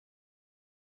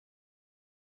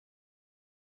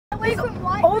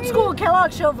Old school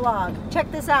Kellogg Show vlog.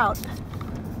 Check this out.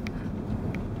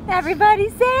 Everybody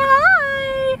say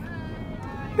hi!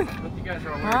 Hope you guys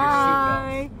are all wearing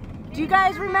Hi! Do you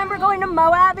guys remember going to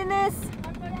Moab in this?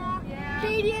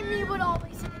 Katie and me would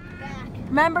always sit in the back.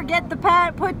 Remember,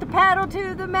 put the paddle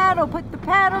to the metal, put the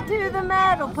paddle to the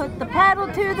metal, put the paddle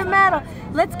to the metal.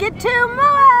 Let's get to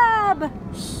Moab!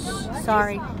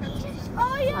 Sorry.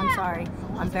 Oh yeah. I'm sorry.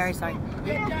 I'm very sorry.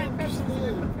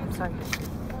 I'm sorry.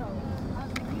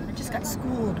 I just got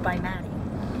schooled by Maddie.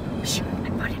 I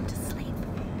put him to sleep.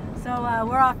 So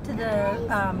we're off to the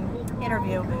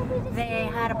interview. They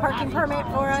had a parking permit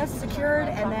for us secured,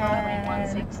 and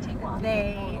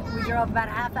then we drove about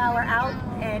a half hour out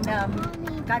and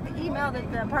got the email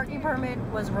that the parking permit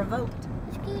was revoked.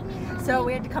 So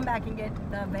we had to come back and get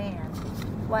the van.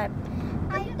 What?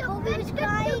 I know he was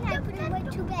crying, but I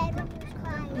went to bed when he was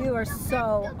crying. You are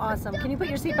so awesome. Can you put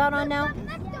your seatbelt on now?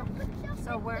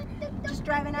 So we're just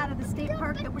driving out of the state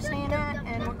park that we're staying at,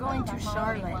 and we're going to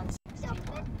Charlotte.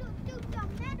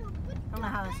 I don't know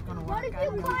how this is going to work. I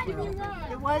have no clue.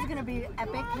 It was going to be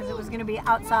epic because it was going to be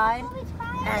outside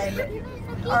and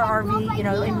our RV, you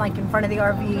know, in front of the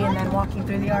RV and then walking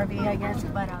through the RV, I guess.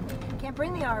 But can't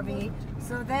bring the RV.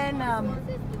 So then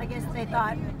I guess they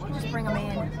thought, just bring them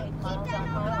in.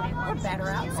 We're better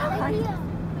outside.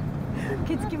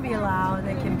 Kids can be loud.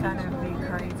 They can kind of be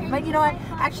crazy. But you know what?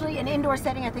 Actually, an indoor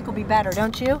setting I think will be better,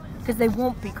 don't you? Because they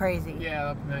won't be crazy.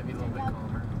 Yeah, that might be a little bit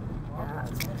calmer.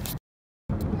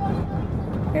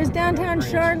 Here's downtown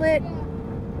Charlotte.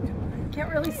 Can't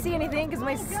really see anything because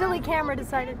my silly camera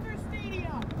decided.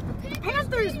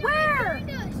 Panthers, where?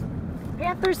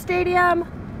 Panthers Stadium.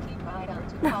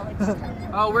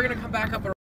 Oh, we're gonna come back up.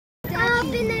 Up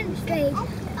in the face.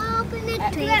 Up in the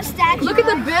face. Look at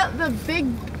the big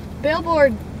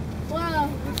billboard. Wow.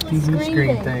 TV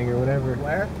screen thing or whatever.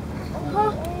 Where?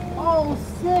 Oh,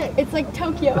 sick. It's like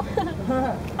Tokyo.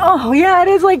 Oh yeah, it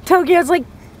is like Tokyo. It's like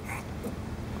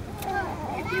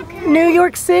New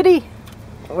York City.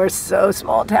 We're so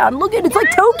small town. Look at it, it's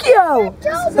like Tokyo. It's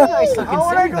a nice looking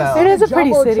city though. It is a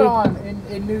pretty city.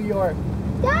 In New York.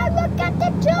 Dad, look at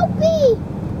the trophy.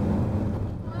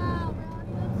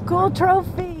 Cool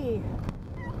trophy.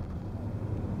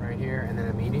 Right here, and then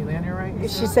immediately on your right.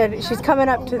 She said she's coming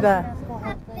up to the.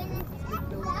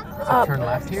 Turn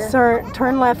left here. Sir,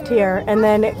 turn left here, and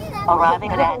then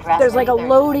there's like a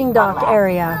loading dock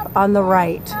area on the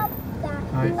right.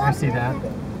 I see that.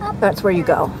 That's where you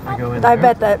go. I go in I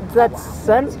there. bet that's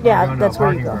yeah, that's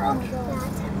where you go.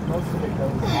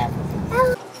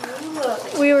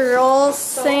 We were all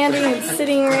standing and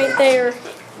sitting right there.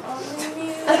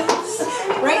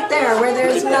 Right there, where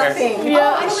there's nothing.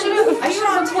 Yeah. I should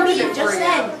have on TV just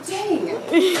then. Dang.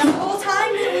 The whole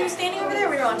time we were standing over there,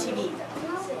 we were on TV.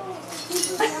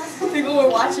 People were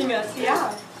watching us.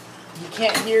 Yeah. You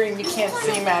can't hear and you can't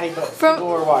see Maddie, but From- people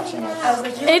were watching us. I was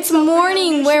like, It's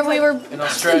morning where we were. In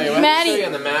Australia. Let me Maddie. show you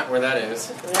on the map where that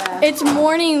is. It's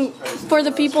morning for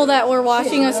the people that were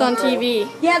watching us on TV.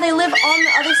 yeah, they live on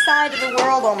the other side of the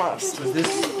world almost. Was this?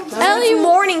 Ellie, It's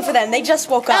morning for them. They just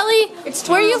woke up. Ellie,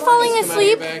 were you falling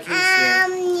asleep?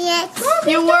 Yes.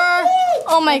 You were.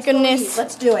 Oh my goodness.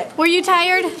 Let's do it. Were you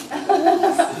tired?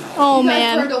 Oh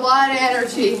man. a lot of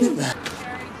energy.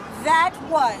 That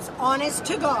was, honest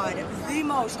to God, the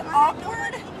most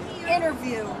awkward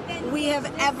interview we have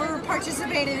ever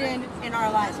participated in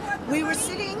our lives. We were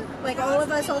sitting, like all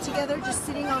of us all together, just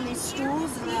sitting on these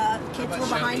stools, and the kids were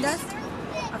behind us.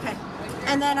 Okay.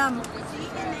 And then,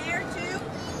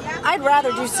 I'd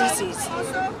rather do CC's.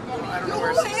 I don't know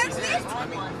where CC's is.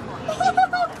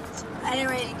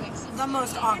 Anyway, the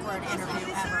most awkward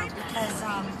interview ever because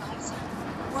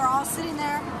we're all sitting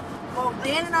there. Well,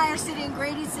 Dan and I are sitting,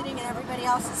 Grady's sitting, and everybody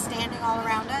else is standing all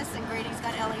around us, and Grady's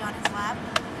got Ellie on his lap.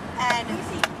 And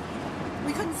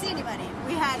we couldn't see anybody.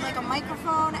 We had like a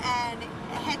microphone and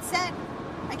a headset,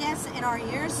 I guess, in our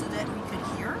ears so that we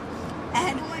could hear.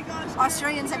 And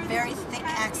Australians have very thick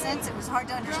accents. It was hard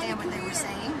to understand what they were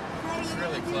saying. It's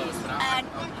really close. And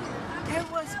it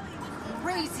was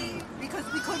crazy because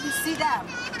we couldn't see them.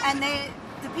 And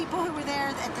the people who were there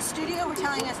at the studio were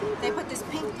telling us they put this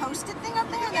pink post-it thing up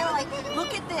there and they were like,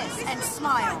 look at this and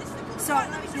smile. So,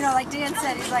 you know, like Dan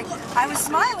said, he's like, I was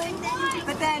smiling,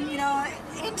 but then, you know,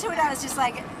 into it I was just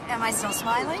like, am I still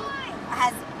smiling?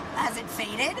 Has it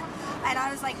faded? And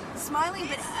I was like smiling,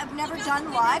 but I've never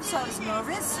done live, so I was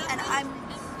nervous, and I'm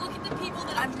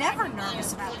never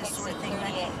nervous about this sort of thing.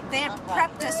 Like, they had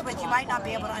prepped us with, you might not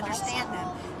be able to understand them.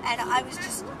 And I was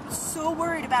just so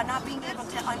worried about not being able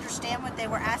to understand what they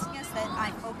were asking us that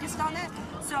I focused on that.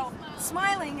 So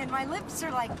smiling, and my lips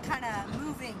are like kind of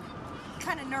moving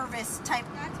kind of nervous type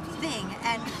thing,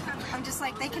 and I'm just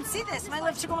like, they can see this. My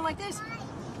lips are going like this.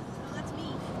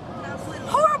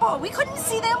 Horrible. We couldn't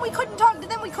see them. We couldn't talk to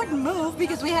them. We couldn't move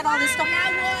because we had all this stuff.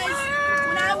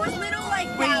 When I was little,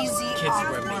 like crazy. Kids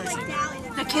were amazing.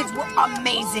 The kids were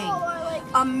amazing.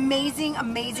 Amazing,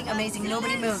 amazing, amazing.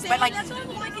 Nobody moved. But like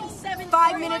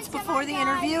 5 minutes before the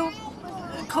interview,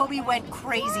 Kobe went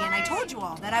crazy, and I told you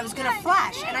all that I was going to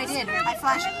flash, and I did. I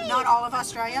flashed not all of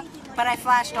Australia, but I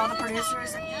flashed all the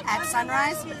producers at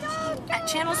Sunrise at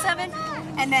Channel 7,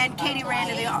 and then Katie ran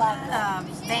to the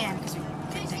van, because we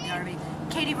couldn't take the RV.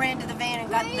 Katie ran to the van and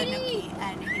got the nookie,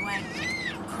 and he went,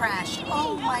 crashed.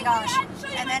 Oh my gosh.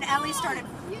 And then Ellie started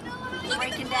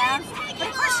breaking down, but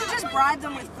of course she just bribed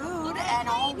them with food, and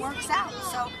all works out.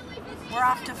 So we're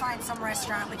off to find some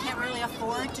restaurant. We can't really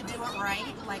afford to do it right,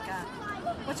 like a...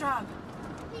 What's wrong?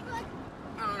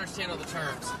 I don't understand all the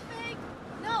terms.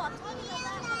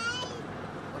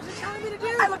 What is it telling me to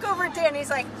do? I look over at Dan and he's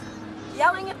like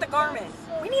yelling at the Garmin.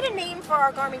 We need a name for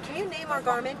our Garmin. Can you name our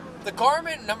Garmin? The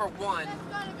Garmin, number one,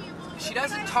 she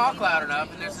doesn't talk loud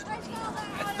enough, and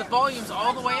the volume's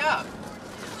all the way up.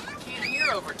 I can't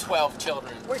hear over 12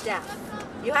 children. We're deaf.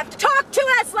 You have to talk to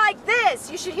us like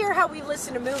this. You should hear how we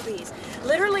listen to movies.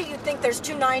 Literally, you'd think there's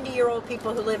two 90-year-old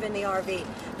people who live in the RV.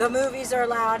 The movies are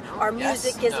loud. Our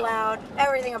music is loud.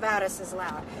 Everything about us is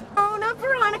loud. Oh, not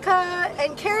Veronica.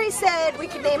 And Carrie said we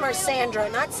could name her Sandra,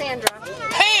 not Sandra.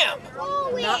 Pam!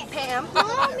 Not Pam.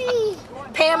 Mommy.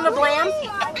 Pam the Blam.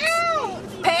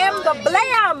 Pam the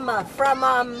Blam from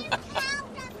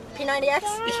P90X.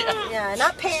 Yeah,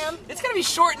 not Pam. It's gonna be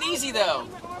short and easy though.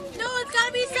 No, it's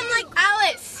gotta be some like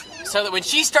Alice. So that when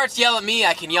she starts yelling at me,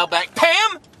 I can yell back,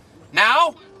 Pam!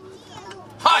 Now?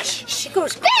 Hush! She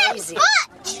goes crazy.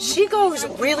 She goes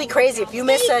really crazy. If you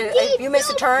miss a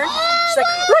turn, she's like,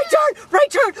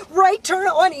 right turn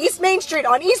on East Main Street.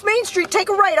 On East Main Street, take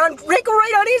a right on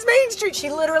East Main Street. She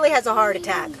literally has a heart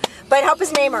attack. But help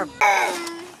us name her.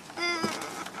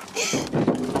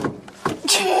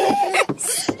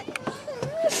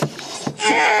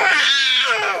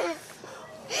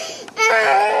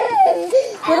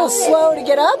 A little slow to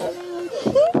get up.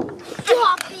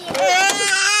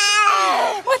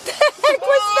 What the heck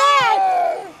was that?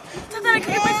 I thought that I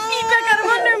could get my feet back out of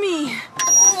under me.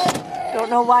 Don't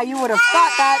know why you would have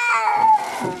thought that.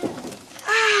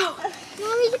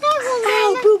 Mommy, you gotta go.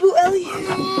 Ow, boo boo, Ellie. Oh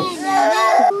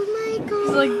my god.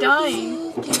 He's like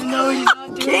dying, even though he's not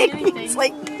doing anything. It's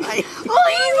like, Oh,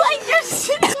 he's like just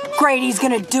sitting. Grady's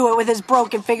gonna do it with his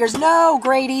broken fingers. No,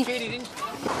 Grady. Katie, didn't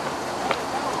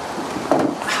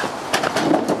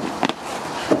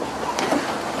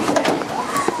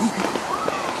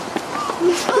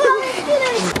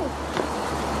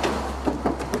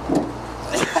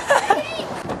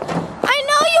I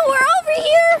know you were over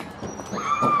here.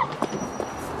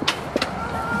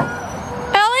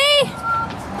 Ellie?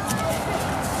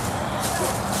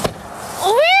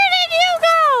 Where did you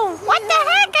go? What the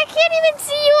heck? I can't even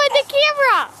see you in the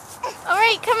camera. All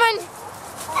right, come on.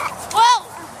 Whoa.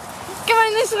 Come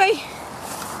on this way.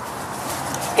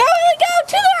 Go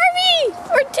to the RV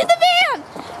or to the van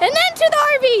and then to the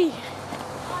RV.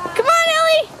 Come on,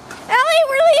 Ellie. Ellie,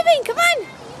 we're leaving. Come on.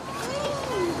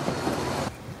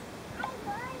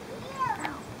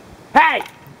 Hey!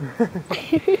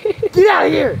 Get out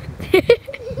of here!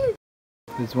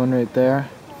 There's one right there.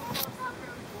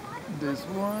 There's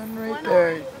one right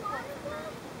there.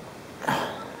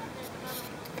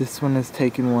 This one has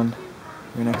taken one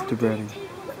right next to Brody.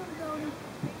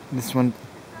 This one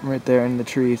right there in the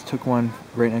trees took one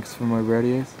right next to where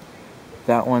Brody is.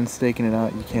 That one's staking it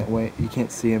out. You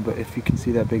can't see him, but if you can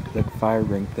see that big like fire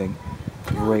ring thing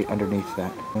right underneath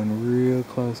that. Going real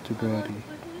close to Brody.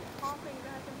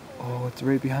 Oh, it's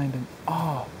right behind him.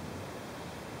 Oh.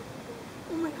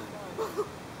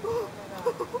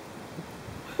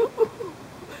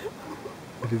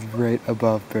 It is right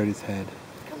above Brody's head.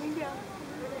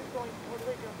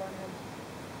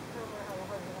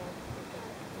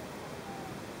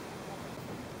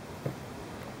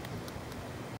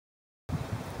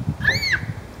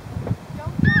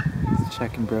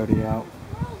 Checking Brody out.